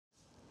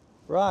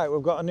Right,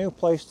 we've got a new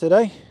place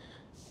today.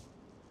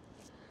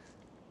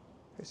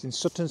 It's in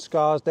Sutton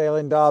Scarsdale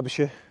in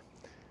Derbyshire.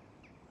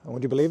 And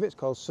would you believe it? It's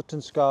called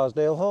Sutton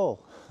Scarsdale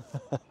Hall.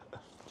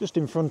 Just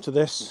in front of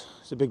this,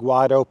 it's a big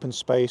wide open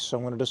space, so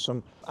I'm going to do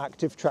some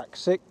Active Track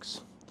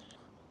 6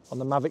 on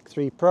the Mavic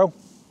 3 Pro.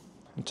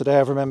 And today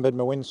I've remembered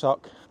my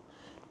windsock.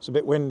 It's a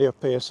bit windy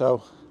up here,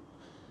 so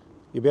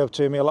you'll be able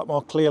to hear me a lot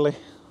more clearly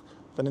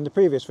than in the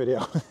previous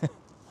video.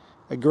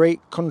 A great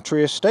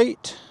country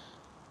estate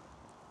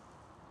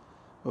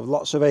with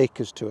lots of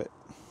acres to it.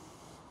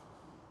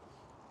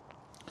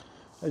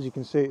 As you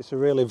can see, it's a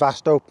really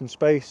vast open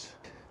space.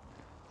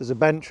 There's a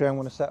bench here I'm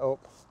going to set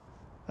up,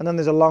 and then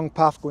there's a long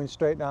path going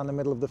straight down the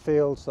middle of the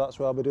field, so that's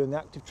where I'll be doing the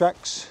active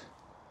tracks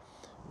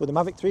with the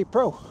Mavic 3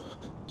 Pro.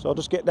 So I'll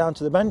just get down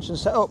to the bench and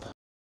set up.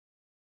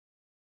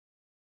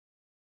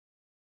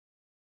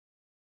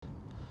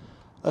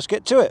 Let's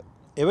get to it.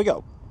 Here we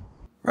go.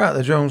 Right,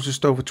 the drone's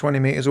just over 20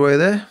 metres away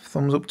there.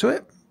 Thumbs up to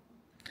it.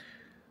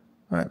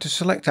 Right, to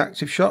select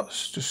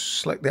Activeshots,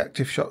 just select the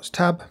Activeshots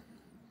tab.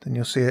 Then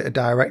you'll see a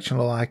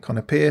directional icon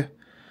appear.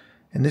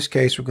 In this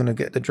case, we're going to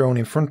get the drone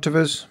in front of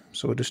us.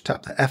 So we'll just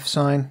tap the F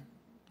sign.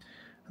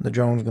 And the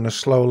drone's going to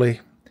slowly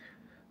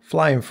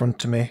fly in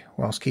front of me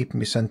whilst keeping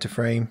me centre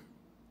frame.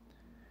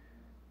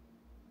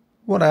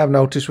 What I have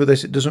noticed with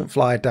this, it doesn't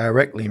fly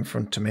directly in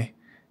front of me.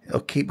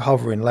 It'll keep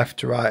hovering left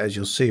to right, as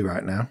you'll see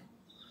right now.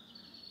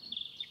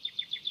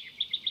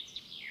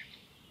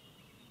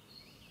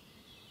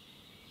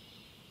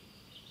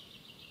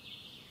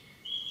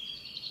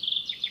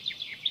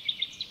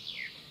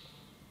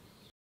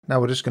 Now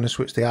we're just going to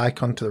switch the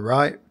icon to the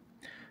right.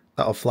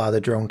 That'll fly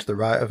the drone to the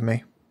right of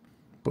me.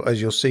 But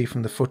as you'll see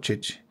from the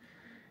footage,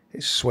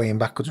 it's swaying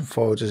backwards and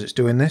forwards as it's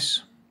doing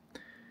this.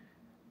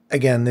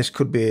 Again, this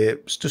could be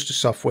just a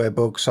software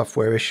bug,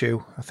 software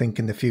issue. I think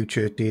in the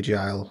future DJI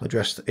will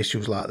address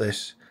issues like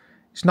this.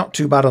 It's not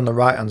too bad on the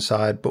right hand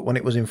side, but when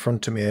it was in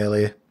front of me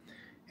earlier,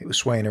 it was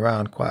swaying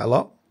around quite a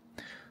lot.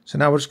 So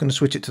now we're just going to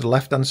switch it to the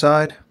left hand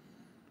side.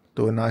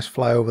 Do a nice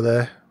fly over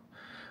there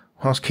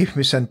whilst keeping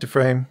me centre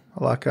frame.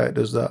 I like how it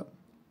does that.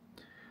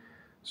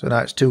 So now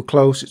it's too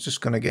close, it's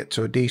just going to get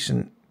to a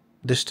decent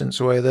distance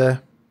away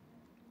there.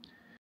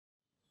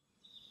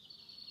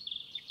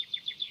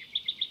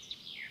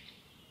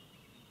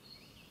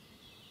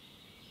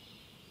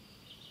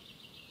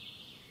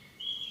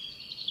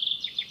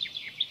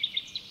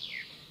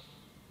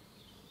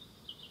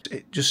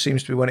 It just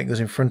seems to be when it goes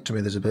in front of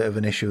me there's a bit of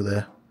an issue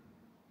there.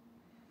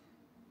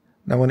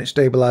 Now when it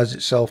stabilises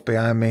itself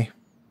behind me,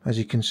 as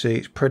you can see,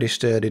 it's pretty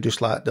sturdy,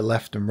 just like the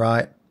left and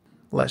right.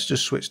 Let's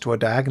just switch to a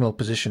diagonal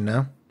position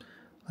now.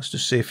 Let's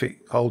just see if it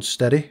holds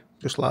steady,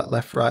 just like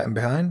left, right and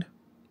behind.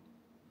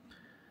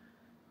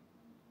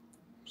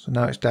 So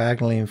now it's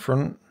diagonally in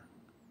front.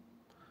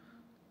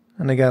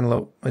 And again,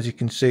 look, as you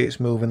can see, it's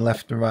moving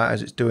left and right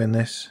as it's doing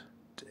this.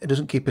 It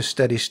doesn't keep a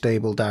steady,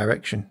 stable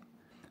direction.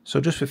 So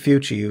just for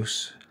future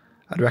use,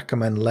 I'd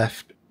recommend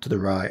left to the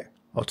right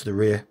or to the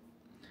rear.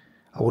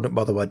 I wouldn't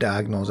bother with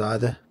diagonals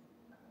either.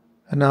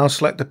 And now I'll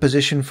select the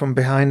position from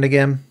behind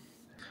again,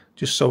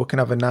 just so we can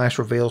have a nice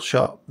reveal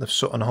shot of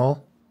Sutton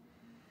Hall.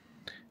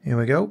 Here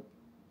we go.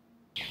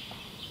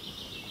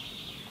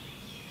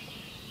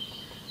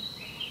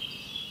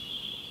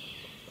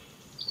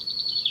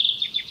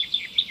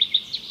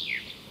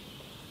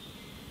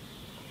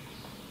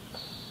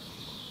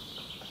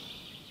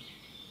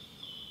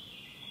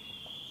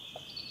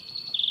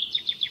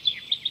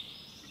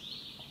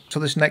 So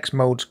this next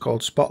mode's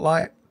called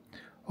Spotlight.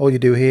 All you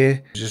do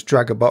here is just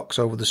drag a box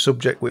over the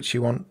subject which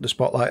you want the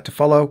spotlight to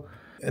follow,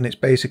 and it's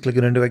basically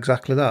going to do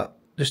exactly that.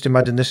 Just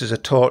imagine this is a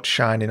torch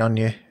shining on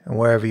you, and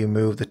wherever you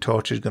move the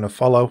torch is going to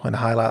follow and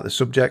highlight the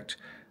subject.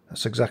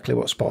 That's exactly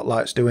what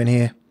Spotlight's doing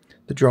here.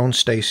 The drone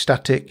stays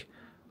static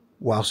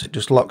whilst it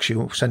just locks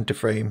you centre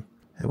frame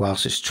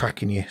whilst it's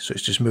tracking you, so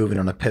it's just moving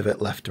on a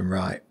pivot left and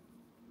right.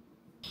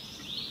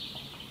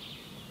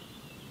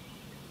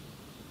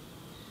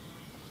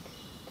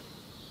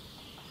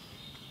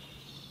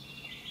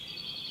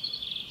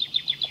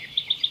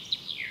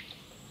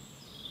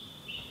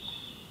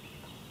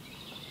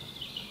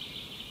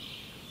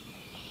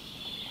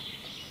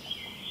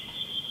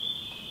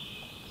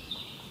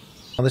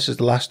 Now this is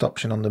the last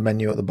option on the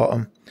menu at the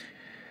bottom.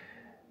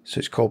 So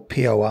it's called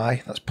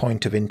POI, that's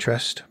point of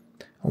interest.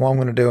 And what I'm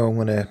going to do, I'm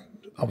going to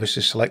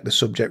obviously select the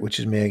subject, which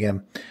is me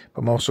again.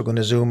 But I'm also going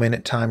to zoom in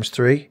at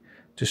 ×3,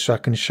 just so I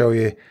can show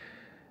you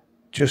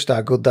just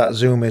how good that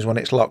zoom is when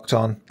it's locked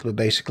on. So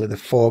basically the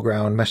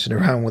foreground messing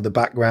around with the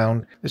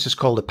background. This is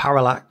called a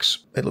parallax.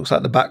 It looks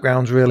like the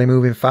background's really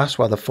moving fast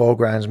while the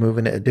foreground's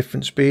moving at a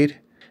different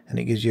speed. And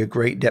it gives you a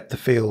great depth of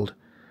field.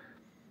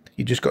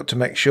 You just got to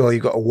make sure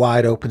you've got a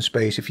wide open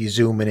space if you're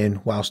zooming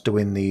in whilst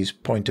doing these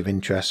point of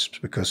interests,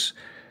 because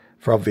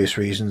for obvious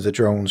reasons the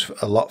drone's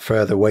a lot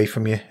further away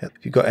from you. If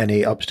you've got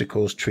any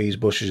obstacles, trees,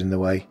 bushes in the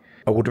way,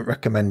 I wouldn't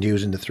recommend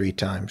using the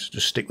 3x.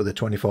 Just stick with the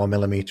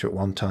 24mm at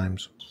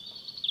 1x.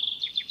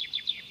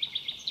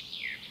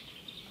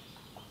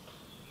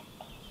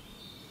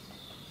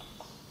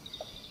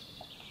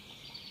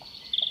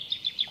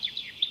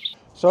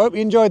 So I hope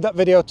you enjoyed that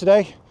video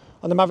today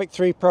on the Mavic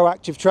 3 Pro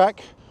Active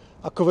Track.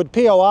 I covered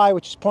POI,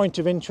 which is point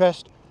of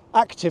interest,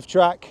 active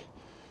track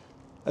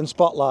and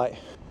spotlight.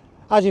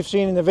 As you've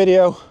seen in the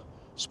video,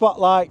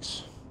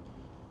 spotlight's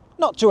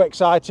not too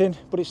exciting,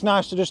 but it's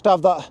nice to just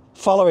have that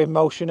following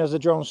motion as the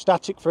drone's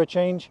static for a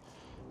change.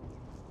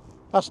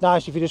 That's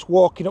nice if you're just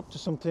walking up to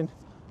something,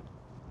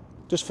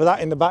 just for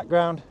that in the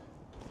background.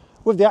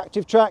 With the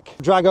active track,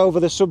 drag over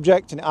the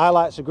subject and it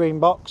highlights a green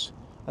box,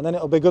 and then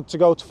it'll be good to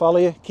go to follow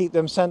you, keep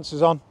them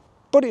sensors on.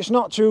 But it's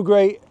not too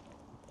great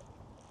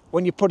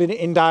when you're putting it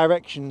in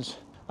directions.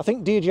 I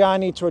think DJI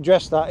need to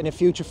address that in a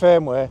future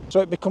firmware so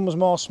it becomes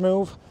more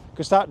smooth,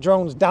 because that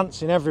drone's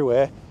dancing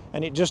everywhere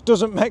and it just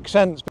doesn't make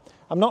sense.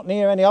 I'm not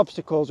near any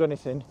obstacles or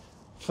anything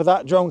for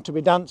that drone to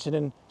be dancing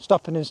and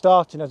stopping and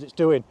starting as it's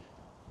doing.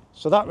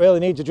 So that really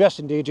needs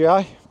addressing, DJI.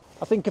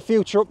 I think a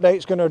future update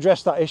is going to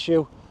address that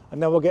issue,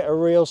 and then we'll get a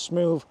real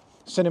smooth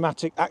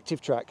cinematic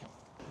active track.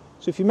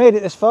 So if you made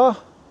it this far,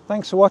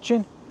 thanks for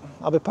watching.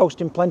 I'll be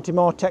posting plenty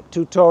more tech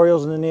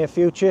tutorials in the near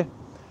future,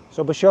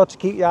 so be sure to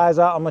keep your eyes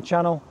out on my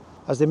channel,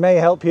 as they may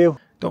help you.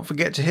 Don't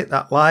forget to hit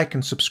that like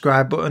and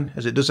subscribe button,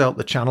 as it does help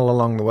the channel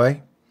along the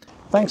way.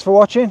 Thanks for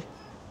watching,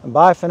 and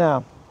bye for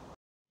now.